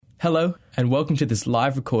Hello, and welcome to this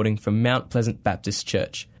live recording from Mount Pleasant Baptist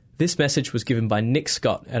Church. This message was given by Nick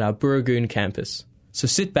Scott at our Burragoon campus. So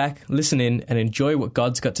sit back, listen in, and enjoy what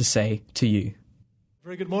God's got to say to you.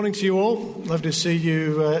 Very good morning to you all. Love to see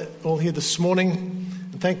you all here this morning.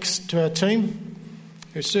 And thanks to our team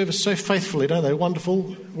who serve us so faithfully, don't they?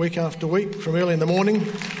 Wonderful, week after week, from early in the morning.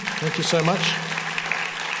 Thank you so much.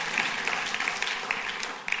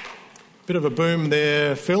 Bit of a boom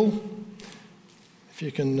there, Phil. If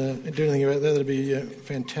you can do anything about that, that'd be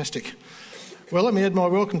fantastic. Well, let me add my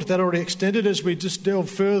welcome to that already extended as we just delve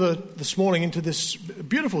further this morning into this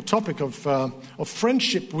beautiful topic of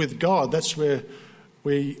friendship with God. That's where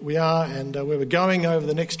we are and where we're going over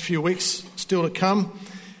the next few weeks still to come,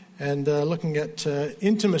 and looking at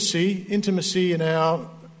intimacy in our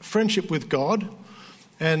friendship with God,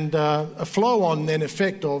 and a flow-on then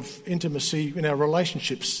effect of intimacy in our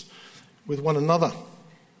relationships with one another.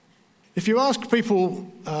 If you ask people,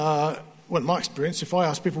 in my experience, if I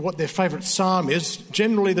ask people what their favourite psalm is,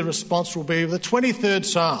 generally the response will be the 23rd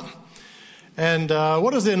Psalm. And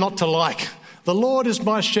what is there not to like? The Lord is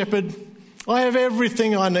my shepherd. I have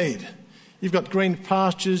everything I need. You've got green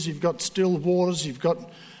pastures, you've got still waters, you've got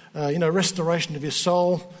restoration of your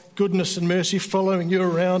soul, goodness and mercy following you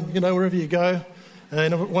around, wherever you go.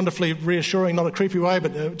 In a wonderfully reassuring, not a creepy way,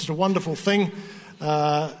 but it's a wonderful thing.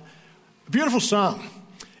 A beautiful psalm.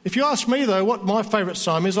 If you ask me, though, what my favourite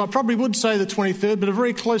psalm is, I probably would say the 23rd, but a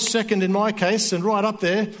very close second in my case, and right up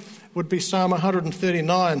there, would be Psalm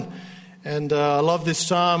 139. And I love this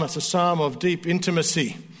psalm. It's a psalm of deep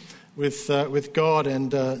intimacy with God,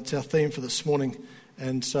 and it's our theme for this morning.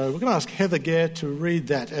 And so we're going to ask Heather Gare to read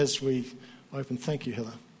that as we open. Thank you,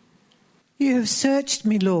 Heather. You have searched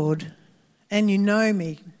me, Lord, and you know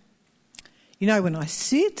me. You know when I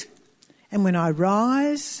sit and when I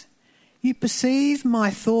rise. You perceive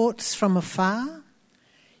my thoughts from afar.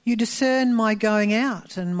 You discern my going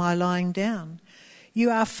out and my lying down.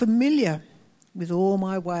 You are familiar with all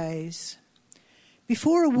my ways.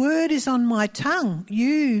 Before a word is on my tongue,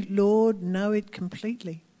 you, Lord, know it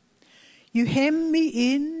completely. You hem me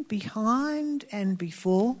in behind and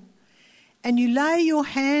before, and you lay your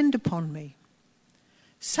hand upon me.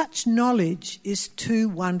 Such knowledge is too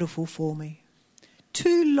wonderful for me,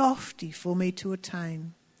 too lofty for me to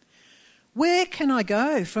attain. Where can I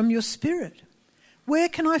go from your spirit? Where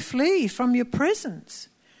can I flee from your presence?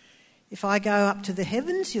 If I go up to the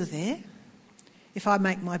heavens, you're there. If I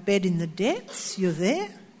make my bed in the depths, you're there.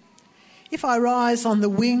 If I rise on the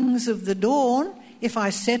wings of the dawn, if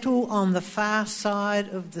I settle on the far side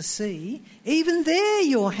of the sea, even there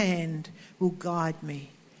your hand will guide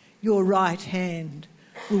me. Your right hand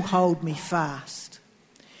will hold me fast.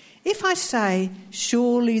 If I say,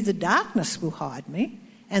 surely the darkness will hide me,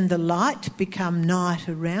 and the light become night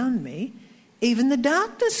around me, even the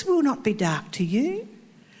darkness will not be dark to you.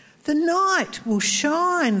 The night will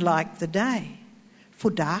shine like the day, for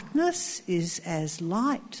darkness is as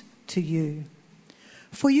light to you.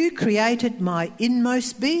 For you created my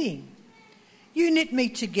inmost being. You knit me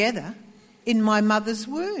together in my mother's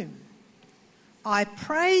womb. I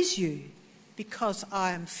praise you because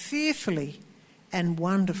I am fearfully and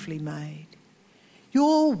wonderfully made.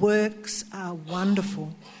 Your works are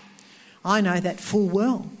wonderful. I know that full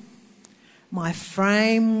well. My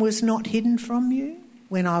frame was not hidden from you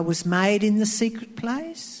when I was made in the secret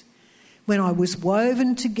place, when I was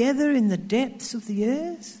woven together in the depths of the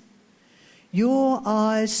earth. Your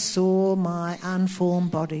eyes saw my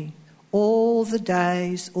unformed body. All the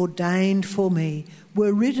days ordained for me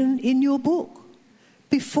were written in your book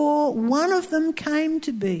before one of them came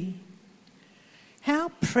to be. How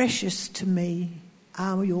precious to me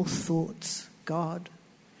are your thoughts, God.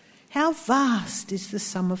 How vast is the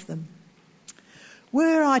sum of them.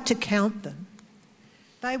 Were I to count them,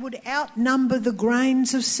 they would outnumber the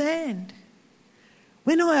grains of sand.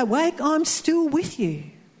 When I awake, I'm still with you.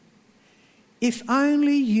 If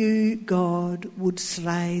only you, God, would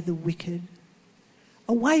slay the wicked.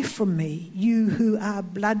 Away from me, you who are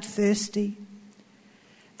bloodthirsty.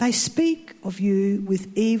 They speak of you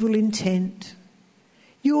with evil intent.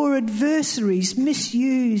 Your adversaries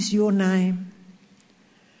misuse your name.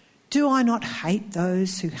 Do I not hate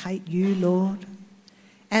those who hate you, Lord,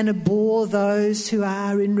 and abhor those who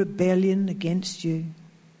are in rebellion against you?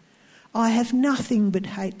 I have nothing but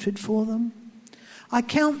hatred for them. I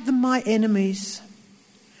count them my enemies.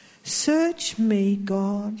 Search me,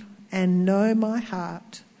 God, and know my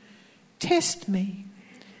heart. Test me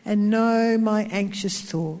and know my anxious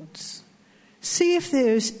thoughts. See if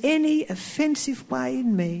there is any offensive way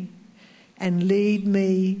in me, and lead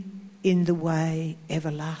me in the way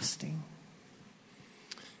everlasting.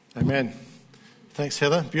 Amen. Thanks,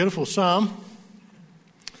 Heather. Beautiful psalm.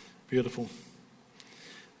 Beautiful.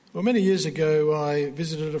 Well, many years ago, I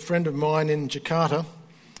visited a friend of mine in Jakarta,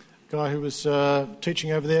 a guy who was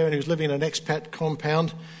teaching over there, and he was living in an expat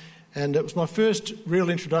compound. And it was my first real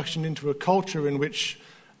introduction into a culture in which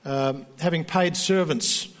having paid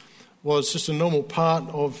servants was just a normal part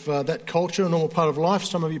of that culture, a normal part of life.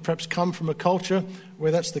 Some of you perhaps come from a culture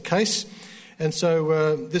where that's the case. And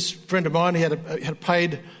so this friend of mine, he had a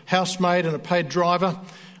paid housemaid and a paid driver.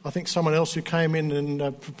 I think someone else who came in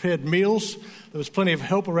and prepared meals. There was plenty of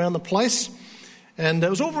help around the place. And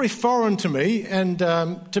it was all very foreign to me. And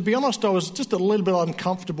to be honest, I was just a little bit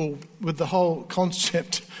uncomfortable with the whole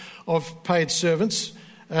concept of paid servants.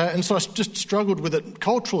 And so I just struggled with it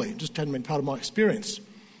culturally. It just hadn't been part of my experience.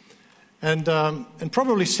 And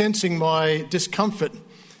probably sensing my discomfort,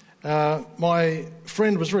 my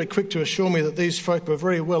friend was very quick to assure me that these folk were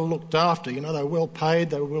very well looked after. You know, they were well paid,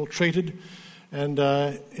 they were well treated, and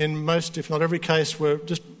in most, if not every case, were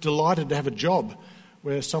just delighted to have a job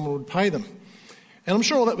where someone would pay them. And I'm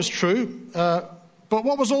sure all that was true, but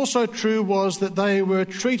what was also true was that they were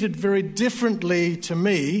treated very differently to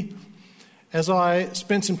me as I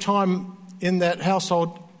spent some time in that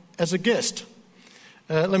household as a guest.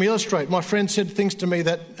 Let me illustrate. My friend said things to me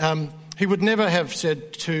that he would never have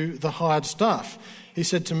said to the hired staff. He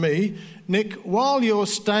said to me, "Nick, while you're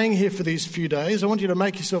staying here for these few days, I want you to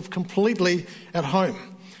make yourself completely at home.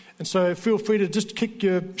 And so feel free to just kick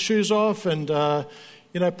your shoes off and,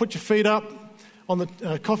 put your feet up on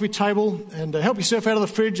the coffee table and help yourself out of the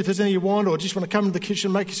fridge if there's any you want, or just want to come into the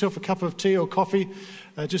kitchen, make yourself a cup of tea or coffee.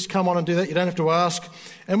 Just come on and do that. You don't have to ask.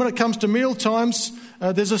 And when it comes to meal times,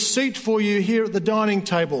 there's a seat for you here at the dining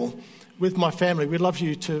table with my family. We'd love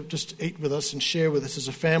you to just eat with us and share with us as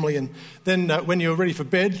a family. And then when you're ready for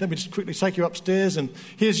bed, let me just quickly take you upstairs. And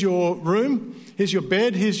here's your room. Here's your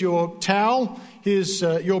bed. Here's your towel. Here's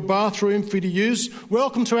your bathroom for you to use.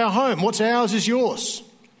 Welcome to our home. What's ours is yours."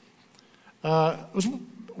 It was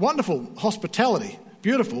wonderful hospitality,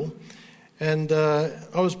 beautiful. And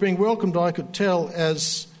I was being welcomed, I could tell,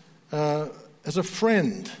 as a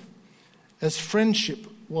friend, as friendship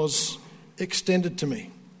was extended to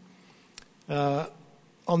me.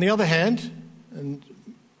 On the other hand, and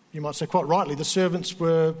you might say quite rightly, the servants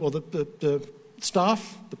were, or the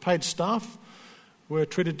staff, the paid staff, were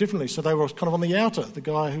treated differently. So they were kind of on the outer. The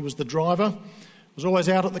guy who was the driver was always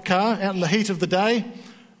out at the car, out in the heat of the day,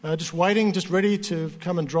 just waiting, just ready to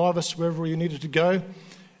come and drive us wherever you needed to go.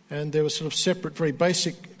 And there were sort of separate, very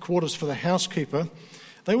basic quarters for the housekeeper.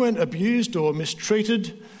 They weren't abused or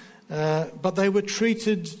mistreated, but they were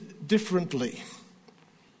treated differently.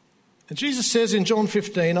 And Jesus says in John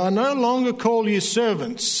 15, "I no longer call you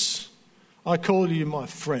servants, I call you my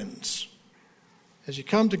friends." As you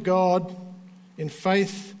come to God in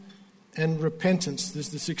faith and repentance, there's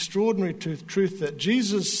this extraordinary truth that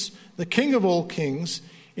Jesus, the King of all kings,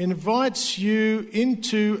 invites you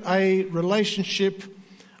into a relationship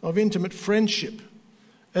of intimate friendship,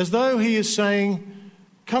 as though he is saying,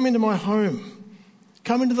 "Come into my home,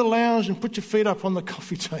 come into the lounge and put your feet up on the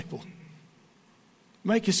coffee table.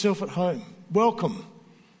 Make yourself at home, welcome,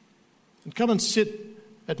 and come and sit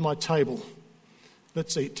at my table.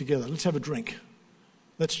 Let's eat together, let's have a drink,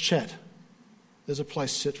 let's chat. There's a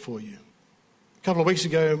place set for you." A couple of weeks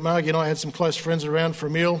ago, Margie and I had some close friends around for a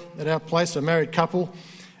meal at our place, a married couple.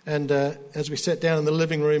 And as we sat down in the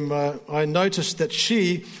living room, I noticed that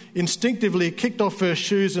she instinctively kicked off her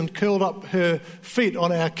shoes and curled up her feet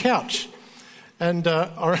on our couch. And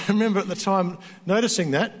I remember at the time noticing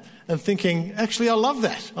that and thinking, actually, I love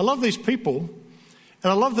that. I love these people.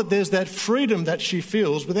 And I love that there's that freedom that she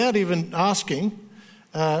feels without even asking.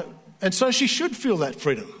 And so she should feel that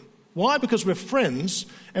freedom. Why? Because we're friends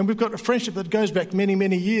and we've got a friendship that goes back many,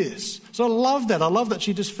 many years. So I love that. I love that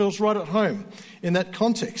she just feels right at home in that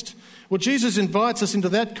context. Well, Jesus invites us into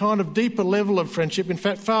that kind of deeper level of friendship. In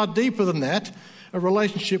fact, far deeper than that, a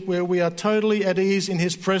relationship where we are totally at ease in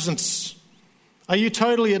his presence. Are you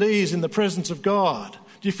totally at ease in the presence of God?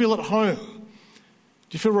 Do you feel at home?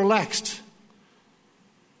 Do you feel relaxed?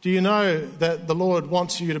 Do you know that the Lord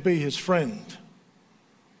wants you to be his friend?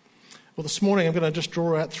 Well, this morning I'm going to just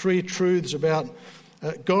draw out three truths about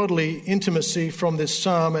godly intimacy from this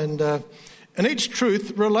psalm, and each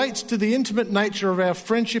truth relates to the intimate nature of our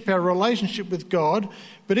friendship, our relationship with God,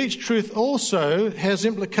 but each truth also has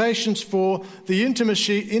implications for the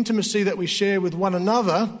intimacy that we share with one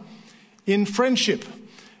another in friendship.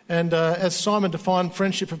 And as Simon defined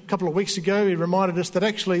friendship a couple of weeks ago, he reminded us that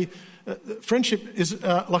actually friendship is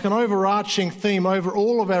like an overarching theme over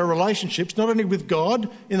all of our relationships, not only with God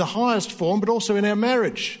in the highest form, but also in our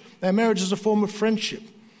marriage. Our marriage is a form of friendship.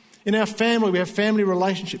 In our family, we have family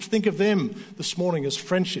relationships. Think of them this morning as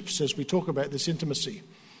friendships as we talk about this intimacy.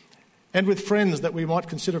 And with friends that we might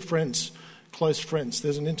consider friends, close friends.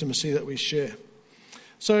 There's an intimacy that we share.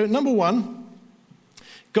 So, number one,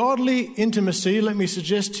 godly intimacy, let me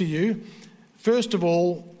suggest to you, first of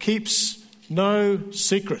all, keeps no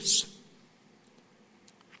secrets.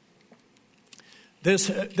 There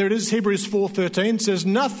it is, Hebrews 4:13 says,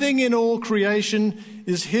 "Nothing in all creation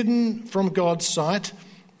is hidden from God's sight.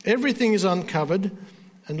 Everything is uncovered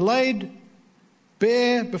and laid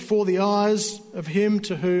bare before the eyes of him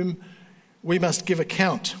to whom we must give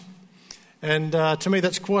account." And to me,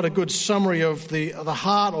 that's quite a good summary of the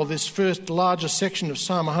heart of this first larger section of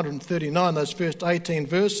Psalm 139, those first 18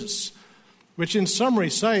 verses, which in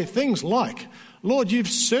summary say things like, "Lord, you've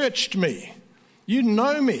searched me. You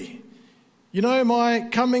know me. You know my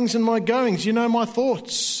comings and my goings. You know my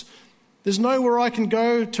thoughts. There's nowhere I can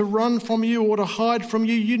go to run from you or to hide from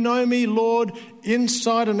you. You know me, Lord,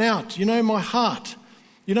 inside and out. You know my heart.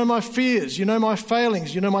 You know my fears. You know my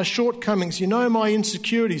failings. You know my shortcomings. You know my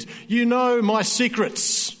insecurities. You know my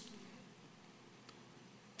secrets.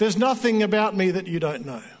 There's nothing about me that you don't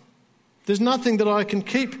know. There's nothing that I can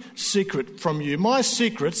keep secret from you. My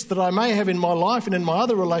secrets that I may have in my life and in my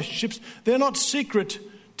other relationships, they're not secret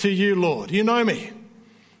to you, Lord. You know me.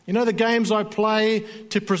 You know the games I play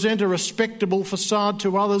to present a respectable facade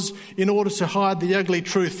to others in order to hide the ugly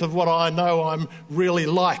truth of what I know I'm really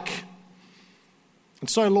like. And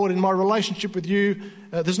so, Lord, in my relationship with you,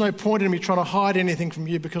 there's no point in me trying to hide anything from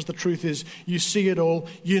you, because the truth is you see it all,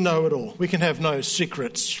 you know it all. We can have no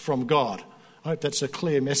secrets from God. I hope that's a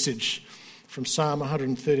clear message from Psalm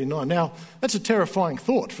 139. Now, that's a terrifying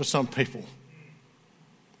thought for some people.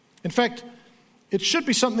 In fact, it should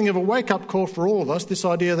be something of a wake-up call for all of us, this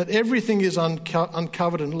idea that everything is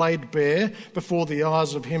uncovered and laid bare before the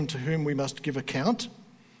eyes of him to whom we must give account.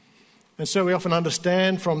 And so we often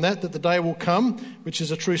understand from that the day will come, which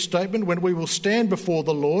is a true statement, when we will stand before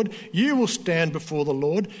the Lord, you will stand before the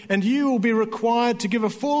Lord, and you will be required to give a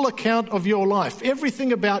full account of your life,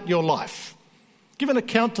 everything about your life. Give an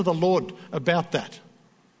account to the Lord about that.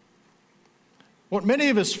 What many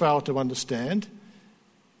of us fail to understand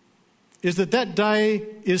is that day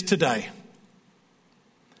is today.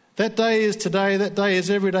 That day is today, that day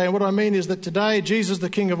is every day. And what I mean is that today, Jesus, the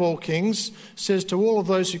King of all kings, says to all of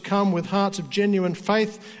those who come with hearts of genuine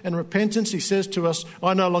faith and repentance, he says to us,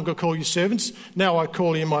 "I no longer call you servants, now I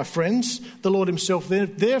call you my friends." The Lord himself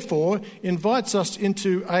therefore invites us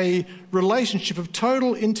into a relationship of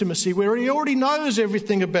total intimacy where he already knows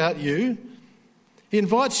everything about you. He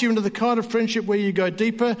invites you into the kind of friendship where you go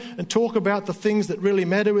deeper and talk about the things that really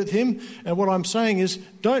matter with him. And what I'm saying is,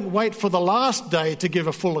 don't wait for the last day to give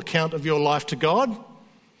a full account of your life to God.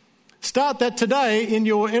 Start that today in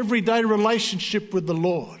your everyday relationship with the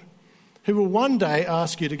Lord, who will one day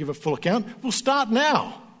ask you to give a full account. We'll start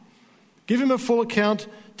now. Give him a full account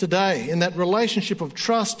today in that relationship of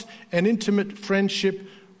trust and intimate friendship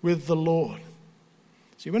with the Lord.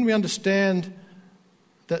 See, when we understand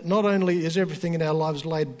that not only is everything in our lives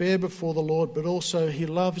laid bare before the Lord, but also he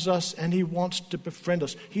loves us and he wants to befriend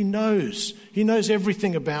us. He knows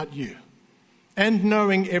everything about you. And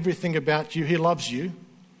knowing everything about you, he loves you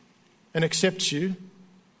and accepts you,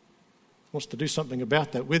 wants to do something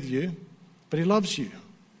about that with you, but he loves you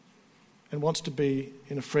and wants to be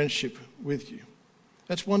in a friendship with you.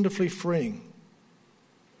 That's wonderfully freeing.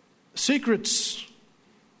 Secrets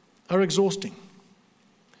are exhausting.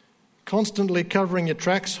 Constantly covering your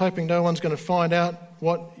tracks, hoping no one's going to find out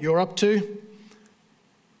what you're up to.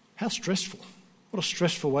 How stressful. What a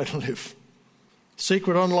stressful way to live.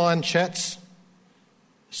 Secret online chats,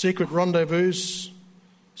 secret rendezvous,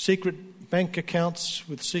 secret bank accounts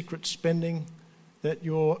with secret spending that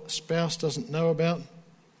your spouse doesn't know about.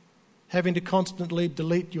 Having to constantly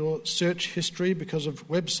delete your search history because of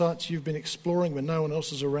websites you've been exploring when no one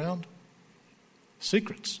else is around.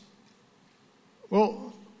 Secrets.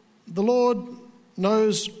 Well, the Lord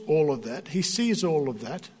knows all of that. He sees all of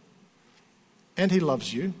that. And he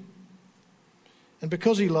loves you. And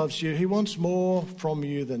because he loves you, he wants more from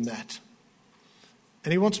you than that.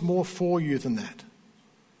 And he wants more for you than that.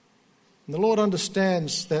 And the Lord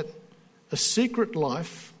understands that a secret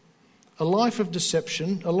life, a life of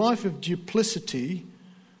deception, a life of duplicity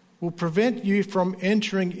will prevent you from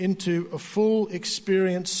entering into a full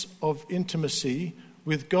experience of intimacy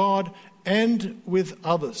with God and with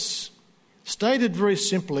others. Stated very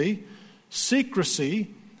simply,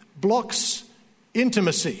 secrecy blocks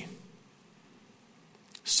intimacy.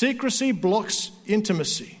 Secrecy blocks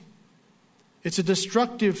intimacy. It's a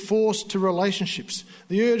destructive force to relationships.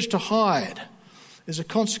 The urge to hide is a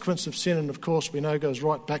consequence of sin, and of course we know goes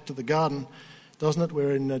right back to the garden, doesn't it?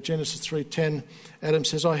 Where in Genesis 3:10, Adam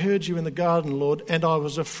says, I heard you in the garden, Lord, and I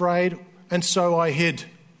was afraid, and so I hid.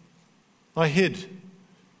 I hid.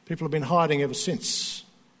 People have been hiding ever since.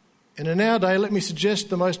 And in our day, let me suggest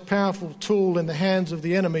the most powerful tool in the hands of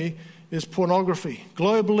the enemy is pornography.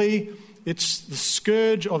 Globally, it's the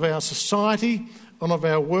scourge of our society and of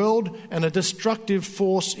our world, and a destructive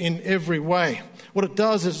force in every way. What it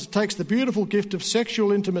does is it takes the beautiful gift of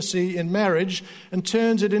sexual intimacy in marriage and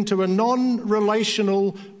turns it into a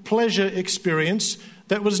non-relational pleasure experience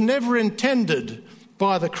that was never intended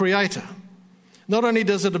by the Creator. Not only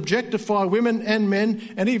does it objectify women and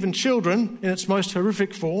men and even children in its most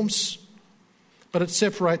horrific forms, but it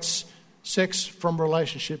separates sex from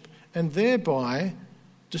relationship and thereby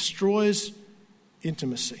destroys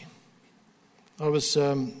intimacy. I was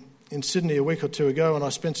in Sydney a week or two ago, and I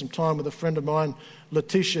spent some time with a friend of mine,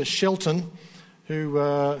 Letitia Shelton,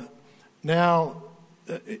 who now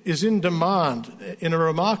is in demand in a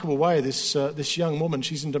remarkable way. This young woman,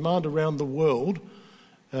 she's in demand around the world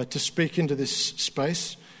to speak into this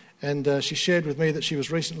space. And she shared with me that she was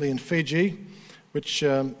recently in Fiji, which,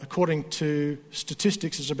 according to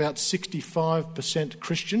statistics, is about 65%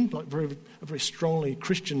 Christian, like a very strongly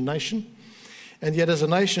Christian nation. And yet as a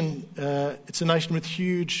nation, it's a nation with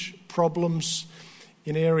huge problems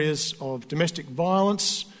in areas of domestic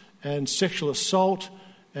violence and sexual assault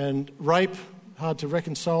and rape. Hard to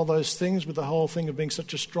reconcile those things with the whole thing of being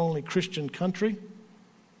such a strongly Christian country.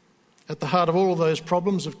 At the heart of all of those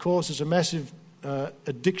problems, of course, is a massive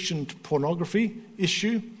addiction to pornography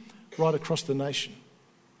issue right across the nation.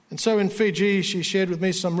 And so in Fiji, she shared with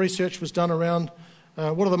me some research was done around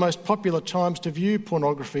what are the most popular times to view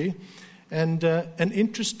pornography. And an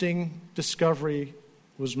interesting discovery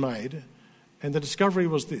was made, and the discovery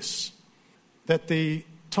was this, that the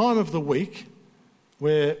time of the week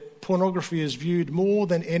where pornography is viewed more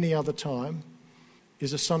than any other time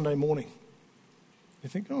is a Sunday morning. You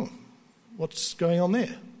think, oh, what's going on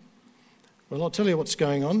there? Well, I'll tell you what's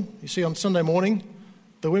going on. You see, on Sunday morning,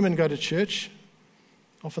 the women go to church,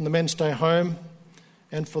 often the men stay home,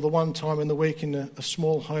 and for the one time in the week in a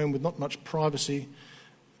small home with not much privacy,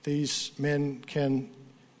 these men can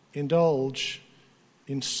indulge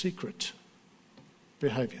in secret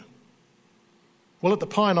behaviour. Well, at the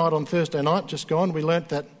Pie Night on Thursday night, just gone, we learnt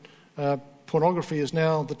that pornography is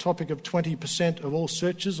now the topic of 20% of all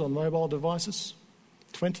searches on mobile devices.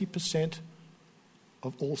 20%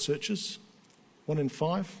 of all searches, 1 in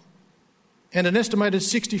 5. And an estimated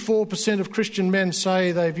 64% of Christian men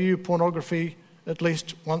say they view pornography at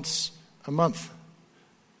least once a month.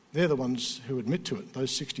 They're the ones who admit to it,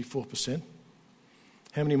 those 64%.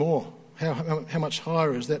 How many more? How much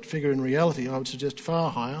higher is that figure in reality? I would suggest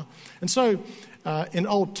far higher. And so, in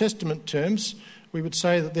Old Testament terms, we would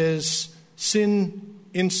say that there's sin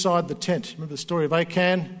inside the tent. Remember the story of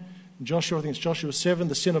Achan? Joshua, I think it's Joshua 7,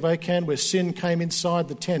 the sin of Achan, where sin came inside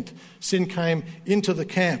the tent. Sin came into the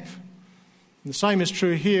camp. And the same is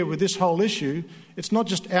true here with this whole issue. It's not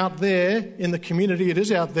just out there in the community, it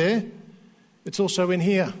is out there. It's also in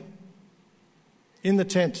here, in the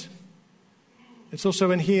tent. It's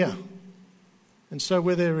also in here. And so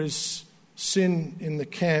where there is sin in the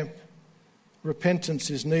camp,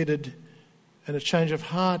 repentance is needed, and a change of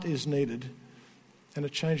heart is needed, and a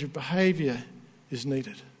change of behaviour is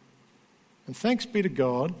needed. And thanks be to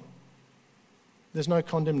God, there's no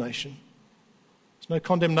condemnation. There's no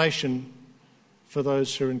condemnation for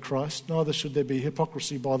those who are in Christ. Neither should there be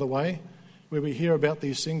hypocrisy, by the way, where we hear about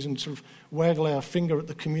these things and sort of waggle our finger at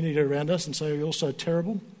the community around us and say, you're so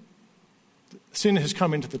terrible. Sin has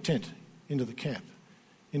come into the tent, into the camp,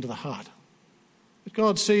 into the heart. But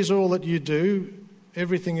God sees all that you do.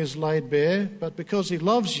 Everything is laid bare. But because he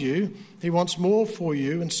loves you, he wants more for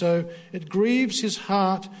you. And so it grieves his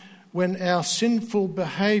heart when our sinful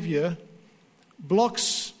behaviour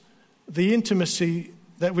blocks the intimacy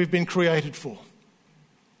that we've been created for.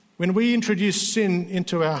 When we introduce sin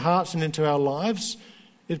into our hearts and into our lives,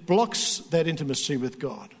 it blocks that intimacy with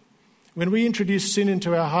God. When we introduce sin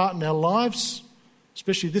into our heart and our lives,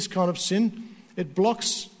 especially this kind of sin, it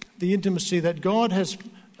blocks the intimacy that God has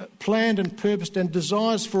planned and purposed and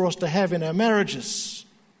desires for us to have in our marriages.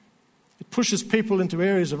 It pushes people into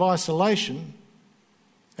areas of isolation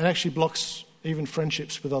and actually blocks even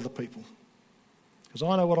friendships with other people. Because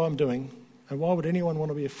I know what I'm doing, and why would anyone want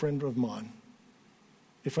to be a friend of mine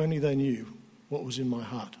if only they knew what was in my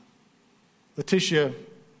heart? Letitia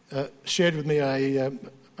shared with me a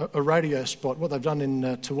radio spot, what they've done in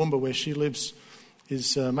Toowoomba, where she lives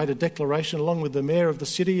is made a declaration along with the mayor of the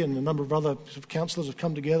city, and a number of other councillors have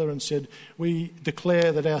come together and said, we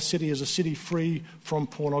declare that our city is a city free from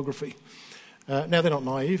pornography. Now, they're not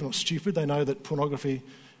naive, not stupid. They know that pornography,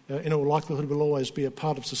 in all likelihood, will always be a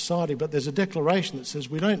part of society. But there's a declaration that says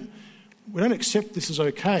we don't accept this as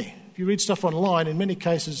okay. If you read stuff online, in many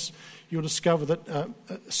cases, you'll discover that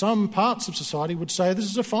some parts of society would say this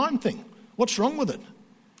is a fine thing. What's wrong with it?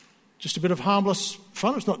 Just a bit of harmless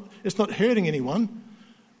fun. It's not hurting anyone.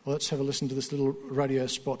 Well, let's have a listen to this little radio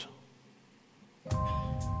spot.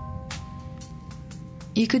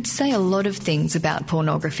 You could say a lot of things about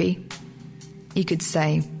pornography. You could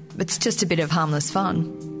say, it's just a bit of harmless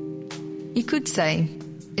fun. You could say,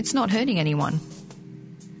 it's not hurting anyone.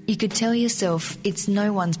 You could tell yourself it's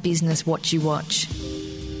no one's business what you watch.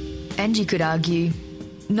 And you could argue,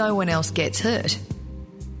 no one else gets hurt.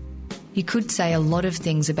 You could say a lot of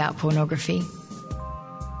things about pornography,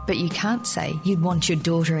 but you can't say you'd want your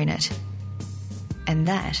daughter in it. And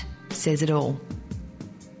that says it all.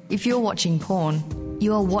 If you're watching porn,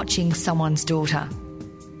 you are watching someone's daughter.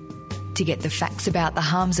 To get the facts about the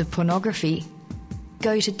harms of pornography,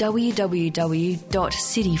 go to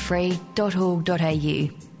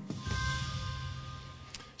www.cityfree.org.au.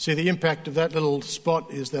 See, the impact of that little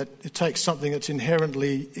spot is that it takes something that's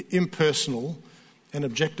inherently impersonal and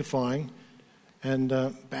objectifying and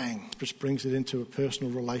bang, just brings it into a personal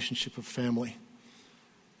relationship of family.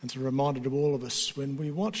 And it's a reminder to all of us, when we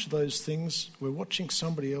watch those things, we're watching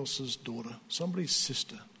somebody else's daughter, somebody's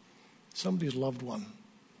sister, somebody's loved one,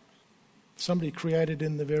 somebody created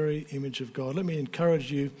in the very image of God. Let me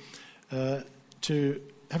encourage you to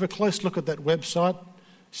have a close look at that website,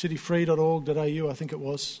 cityfree.org.au, I think it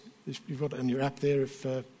was. You've got it in your app there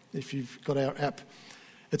if you've got our app.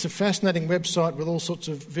 It's a fascinating website with all sorts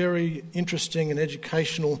of very interesting and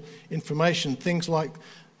educational information. Things like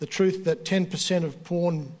the truth that 10% of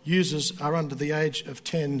porn users are under the age of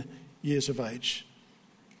 10 years of age.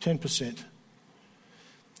 10%.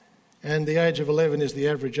 And the age of 11 is the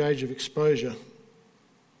average age of exposure.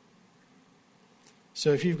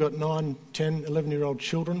 So if you've got 9, 10, 11-year-old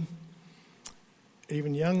children,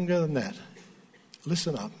 even younger than that,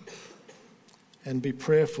 listen up and be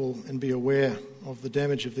prayerful and be aware of the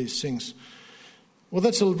damage of these things. Well,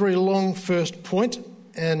 that's a very long first point,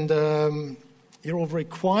 and you're all very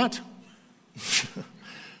quiet.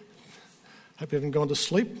 Hope you haven't gone to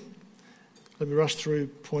sleep. Let me rush through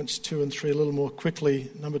points 2 and 3 a little more quickly.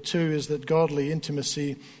 Number 2 is that godly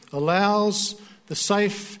intimacy allows the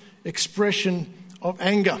safe expression of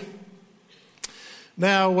anger.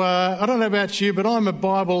 Now, I don't know about you, but I'm a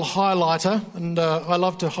Bible highlighter, and I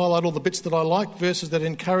love to highlight all the bits that I like, verses that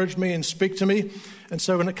encourage me and speak to me. And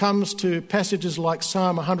so when it comes to passages like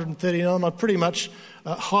Psalm 139, I pretty much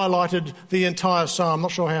highlighted the entire psalm. I'm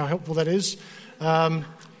not sure how helpful that is.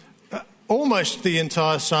 Almost the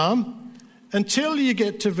entire psalm, until you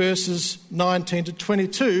get to verses 19 to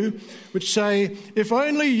 22, which say, if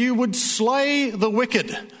only you would slay the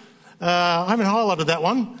wicked. I haven't highlighted that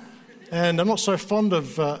one. And I'm not so fond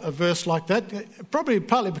of a verse like that, probably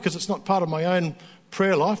partly because it's not part of my own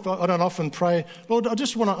prayer life. I don't often pray, Lord, I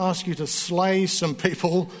just want to ask you to slay some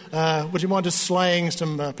people. Would you mind just slaying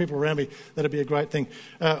some people around me? That'd be a great thing.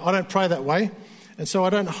 I don't pray that way, and so I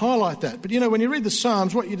don't highlight that. But, you know, when you read the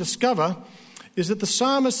Psalms, what you discover is that the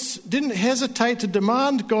psalmists didn't hesitate to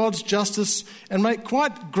demand God's justice and make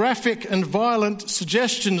quite graphic and violent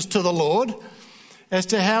suggestions to the Lord as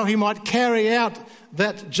to how he might carry out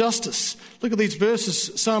that justice. Look at these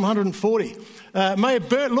verses, Psalm 140.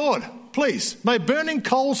 Lord, please, may burning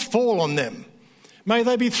coals fall on them. May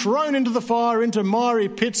they be thrown into the fire, into miry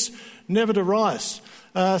pits, never to rise.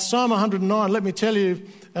 Psalm 109, let me tell you,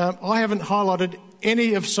 I haven't highlighted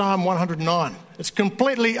any of Psalm 109. It's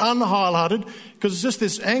completely unhighlighted because it's just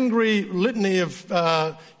this angry litany of,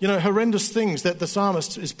 horrendous things that the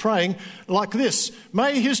psalmist is praying, like this.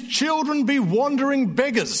 May his children be wandering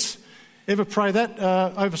beggars. Ever pray that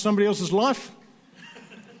over somebody else's life?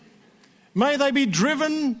 May they be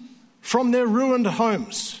driven from their ruined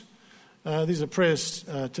homes. These are prayers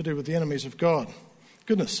to do with the enemies of God.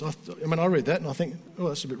 Goodness, I read that and I think, oh,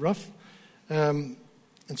 that's a bit rough. And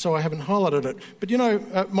so I haven't highlighted it. But,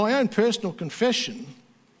 my own personal confession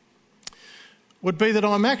would be that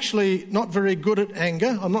I'm actually not very good at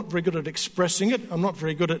anger. I'm not very good at expressing it. I'm not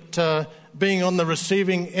very good at being on the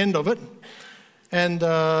receiving end of it. And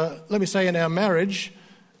let me say, in our marriage,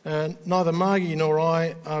 neither Margie nor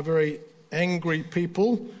I are very angry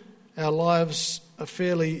people. Our lives are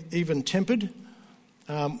fairly even-tempered.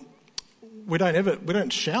 We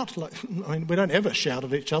don't shout. We don't ever shout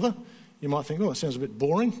at each other. You might think, oh, it sounds a bit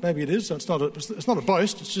boring. Maybe it is. It's not a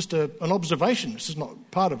boast. It's just an observation. It's just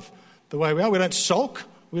not part of the way we are. We don't sulk.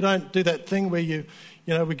 We don't do that thing where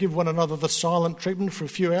we give one another the silent treatment for a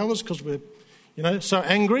few hours because we're, so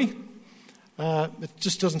angry. It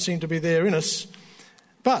just doesn't seem to be there in us.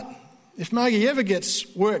 But if Margie ever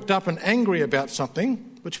gets worked up and angry about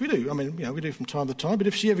something, which we do, we do from time to time, but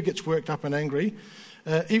if she ever gets worked up and angry,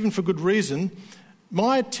 even for good reason,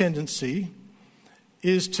 my tendency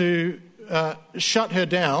is to shut her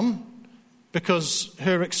down because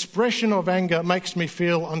her expression of anger makes me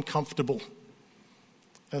feel uncomfortable.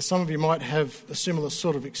 Some of you might have a similar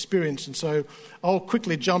sort of experience, and so I'll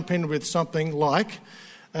quickly jump in with something like,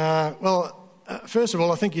 first of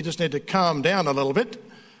all, I think you just need to calm down a little bit.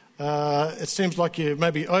 It seems like you're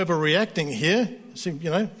maybe overreacting here.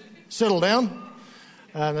 Settle down.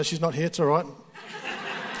 No, she's not here, it's all right.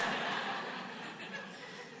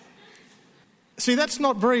 See, that's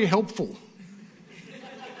not very helpful.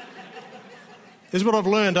 This is what I've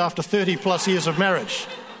learned after 30 plus years of marriage.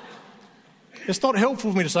 It's not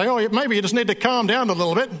helpful for me to say, maybe you just need to calm down a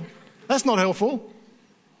little bit. That's not helpful.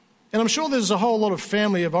 And I'm sure there's a whole lot of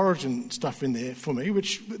family of origin stuff in there for me,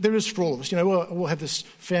 which there is for all of us. We'll have this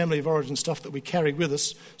family of origin stuff that we carry with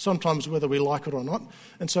us, sometimes whether we like it or not.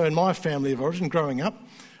 And so in my family of origin, growing up,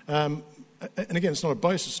 and again, it's not a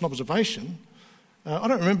boast, it's an observation, I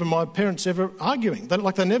don't remember my parents ever arguing. They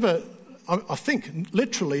never, I think,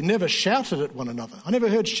 literally never shouted at one another. I never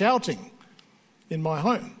heard shouting in my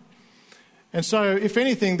home. And so, if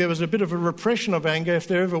anything, there was a bit of a repression of anger. If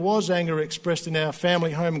there ever was anger expressed in our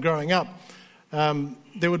family home growing up,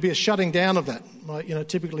 there would be a shutting down of that.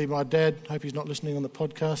 Typically my dad, hope he's not listening on the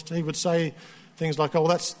podcast, he would say things like,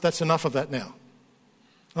 that's enough of that now.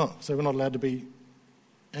 Oh, so we're not allowed to be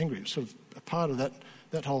angry. It's sort of a part of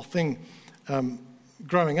that whole thing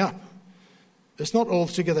growing up. It's not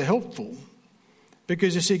altogether helpful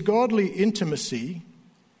because, you see, godly intimacy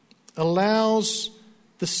allows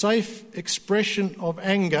the safe expression of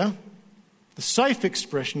anger,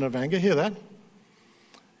 hear that,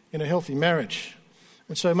 in a healthy marriage.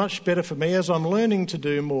 And so much better for me, as I'm learning to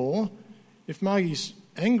do more, if Margie's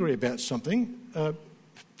angry about something,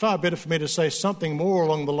 far better for me to say something more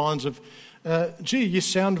along the lines of, you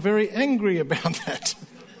sound very angry about that.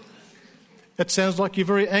 It sounds like you're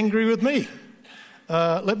very angry with me.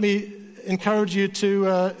 Let me encourage you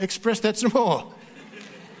to express that some more.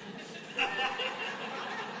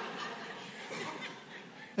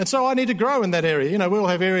 And so I need to grow in that area. We all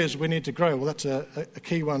have areas we need to grow. Well, that's a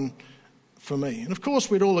key one for me. And of course,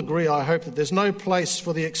 we'd all agree, I hope, that there's no place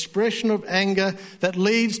for the expression of anger that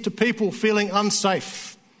leads to people feeling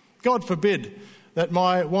unsafe. God forbid that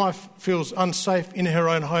my wife feels unsafe in her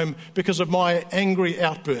own home because of my angry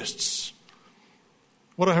outbursts.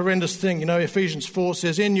 What a horrendous thing. Ephesians 4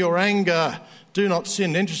 says, in your anger, do not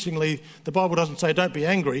sin. Interestingly, the Bible doesn't say don't be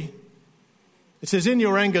angry. It says, in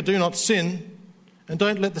your anger, do not sin. And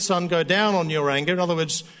don't let the sun go down on your anger. In other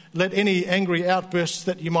words, let any angry outbursts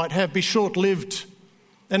that you might have be short-lived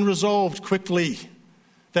and resolved quickly,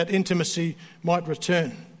 that intimacy might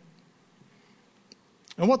return.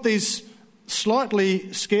 And what these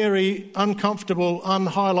slightly scary, uncomfortable,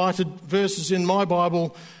 unhighlighted verses in my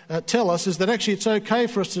Bible tell us is that actually it's okay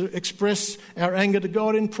for us to express our anger to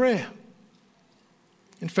God in prayer.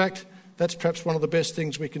 In fact, that's perhaps one of the best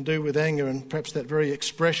things we can do with anger, and perhaps that very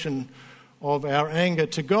expression of our anger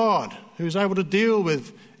to God, who's able to deal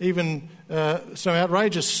with even some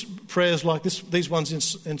outrageous prayers like these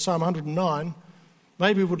ones in Psalm 109.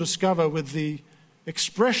 Maybe we'll discover with the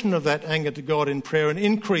expression of that anger to God in prayer an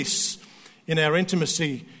increase in our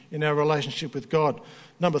intimacy, in our relationship with God.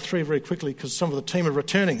 Number 3, very quickly, because some of the team are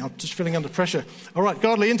returning. I'm just feeling under pressure. All right,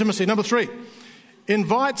 godly intimacy. Number 3,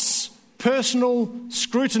 invites personal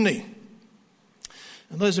scrutiny.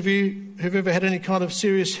 And those of you who've ever had any kind of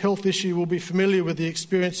serious health issue will be familiar with the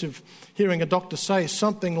experience of hearing a doctor say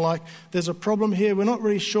something like, there's a problem here, we're not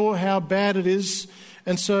really sure how bad it is,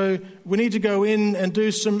 and so we need to go in and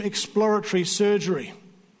do some exploratory surgery.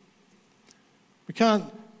 We can't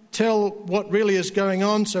tell what really is going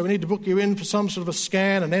on, so we need to book you in for some sort of a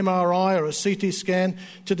scan, an MRI or a CT scan,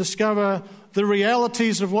 to discover the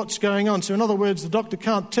realities of what's going on. So in other words, the doctor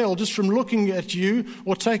can't tell just from looking at you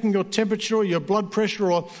or taking your temperature or your blood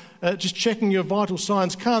pressure or just checking your vital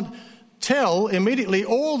signs, can't tell immediately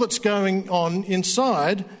all that's going on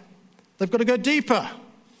inside. They've got to go deeper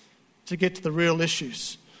to get to the real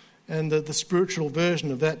issues. And the spiritual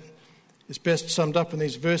version of that is best summed up in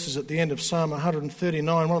these verses at the end of Psalm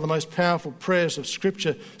 139, one of the most powerful prayers of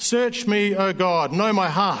Scripture. Search me, O God, know my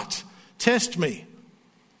heart, test me,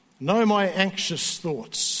 know my anxious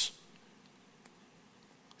thoughts.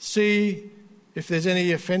 See if there's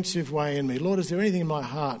any offensive way in me. Lord, is there anything in my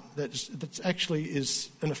heart that actually is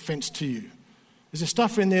an offence to you? Is there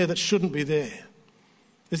stuff in there that shouldn't be there?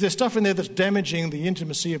 Is there stuff in there that's damaging the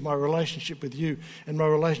intimacy of my relationship with you and my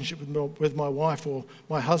relationship with my wife or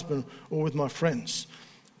my husband or with my friends?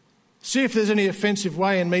 See if there's any offensive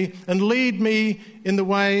way in me and lead me in the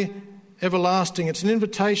way everlasting. It's an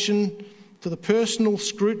invitation to the personal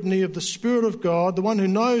scrutiny of the Spirit of God, the one who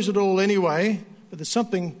knows it all anyway, but there's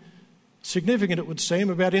something significant, it would seem,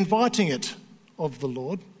 about inviting it of the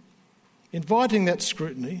Lord, inviting that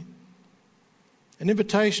scrutiny, an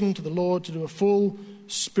invitation to the Lord to do a full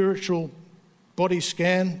spiritual body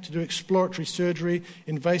scan, to do exploratory surgery,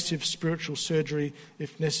 invasive spiritual surgery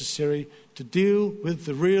if necessary, to deal with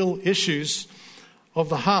the real issues of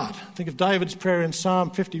the heart. Think of David's prayer in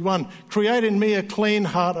Psalm 51, create in me a clean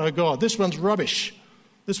heart, O God. This one's rubbish.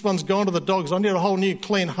 This one's gone to the dogs. I need a whole new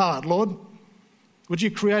clean heart, Lord. Would you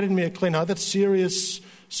create in me a clean heart? That's serious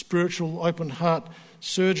spiritual open heart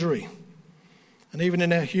surgery. And even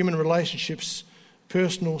in our human relationships,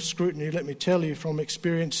 personal scrutiny, let me tell you from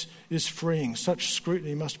experience, is freeing. Such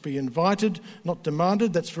scrutiny must be invited, not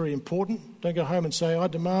demanded. That's very important. Don't go home and say, I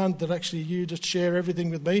demand that actually you just share everything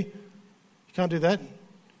with me. You can't do that.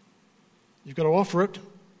 You've got to offer it.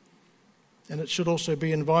 And it should also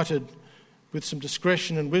be invited with some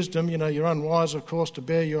discretion and wisdom. You know, you're unwise, of course, to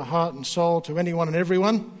bare your heart and soul to anyone and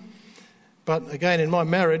everyone. But again, in my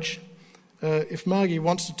marriage, if Margie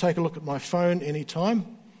wants to take a look at my phone any time,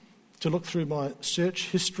 to look through my search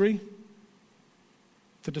history,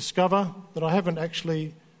 to discover that I haven't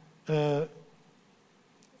actually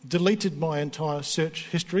deleted my entire search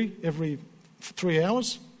history every 3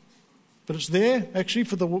 hours, but it's there actually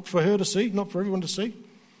for her to see, not for everyone to see,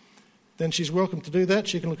 then she's welcome to do that.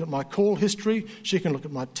 She can look at my call history, she can look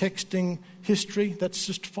at my texting history. That's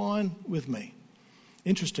just fine with me.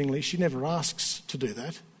 Interestingly, she never asks to do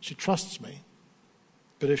that. She trusts me.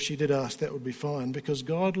 But if she did ask, that would be fine, because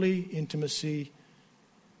godly intimacy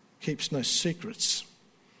keeps no secrets.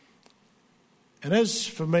 And as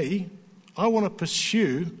for me, I want to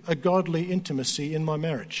pursue a godly intimacy in my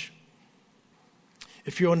marriage.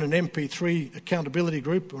 If you're in an MP3 accountability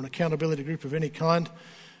group or an accountability group of any kind,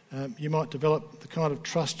 you might develop the kind of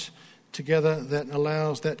trust together that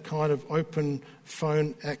allows that kind of open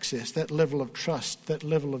phone access, that level of trust, that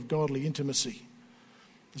level of godly intimacy.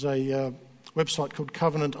 There's a website called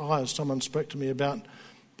Covenant Eyes someone spoke to me about,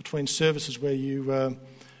 between services, where you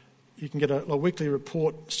can get a weekly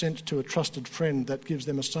report sent to a trusted friend that gives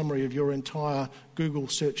them a summary of your entire Google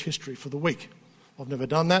search history for the week. I've never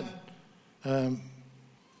done that.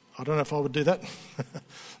 I don't know if I would do that,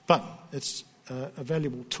 but it's a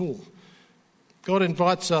valuable tool. God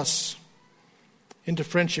invites us into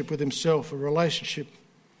friendship with himself, a relationship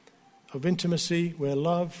of intimacy where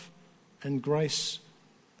love and grace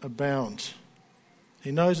abound.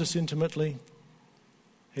 He knows us intimately,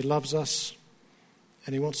 he loves us,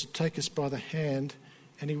 and he wants to take us by the hand,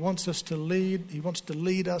 and he wants to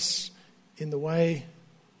lead us in the way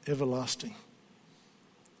everlasting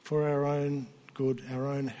for our own good, our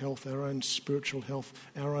own health, our own spiritual health,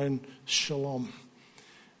 our own shalom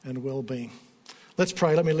and well-being. Let's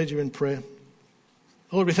pray. Let me lead you in prayer.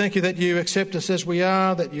 Lord, we thank you that you accept us as we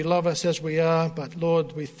are, that you love us as we are, but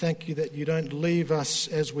Lord, we thank you that you don't leave us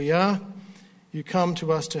as we are. You come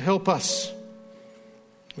to us to help us.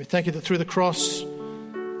 We thank you that through the cross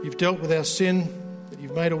you've dealt with our sin, that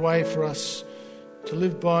you've made a way for us to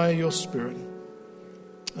live by your Spirit.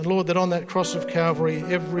 And Lord, that on that cross of Calvary,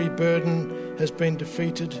 every burden has been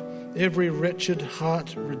defeated, every wretched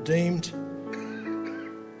heart redeemed.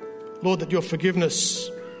 Lord, that your forgiveness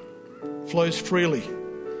flows freely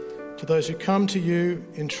to those who come to you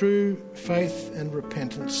in true faith and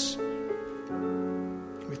repentance.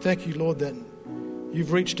 We thank you, Lord, that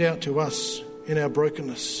you've reached out to us in our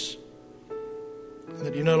brokenness, and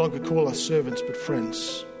that you no longer call us servants but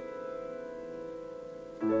friends.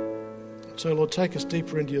 So, Lord, take us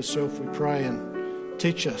deeper into yourself, we pray, and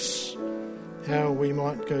teach us how we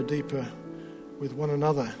might go deeper with one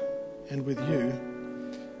another and with you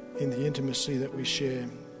in the intimacy that we share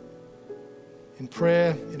in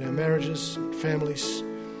prayer, in our marriages, in families,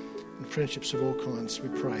 and friendships of all kinds. We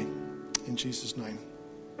pray in Jesus' name.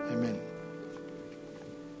 Amen.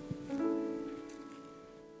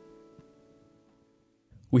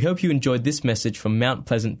 We hope you enjoyed this message from Mount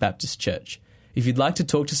Pleasant Baptist Church. If you'd like to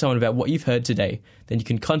talk to someone about what you've heard today, then you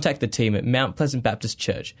can contact the team at Mount Pleasant Baptist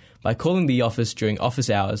Church by calling the office during office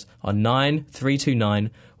hours on 9329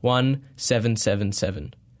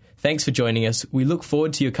 1777. Thanks for joining us. We look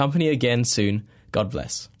forward to your company again soon. God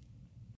bless.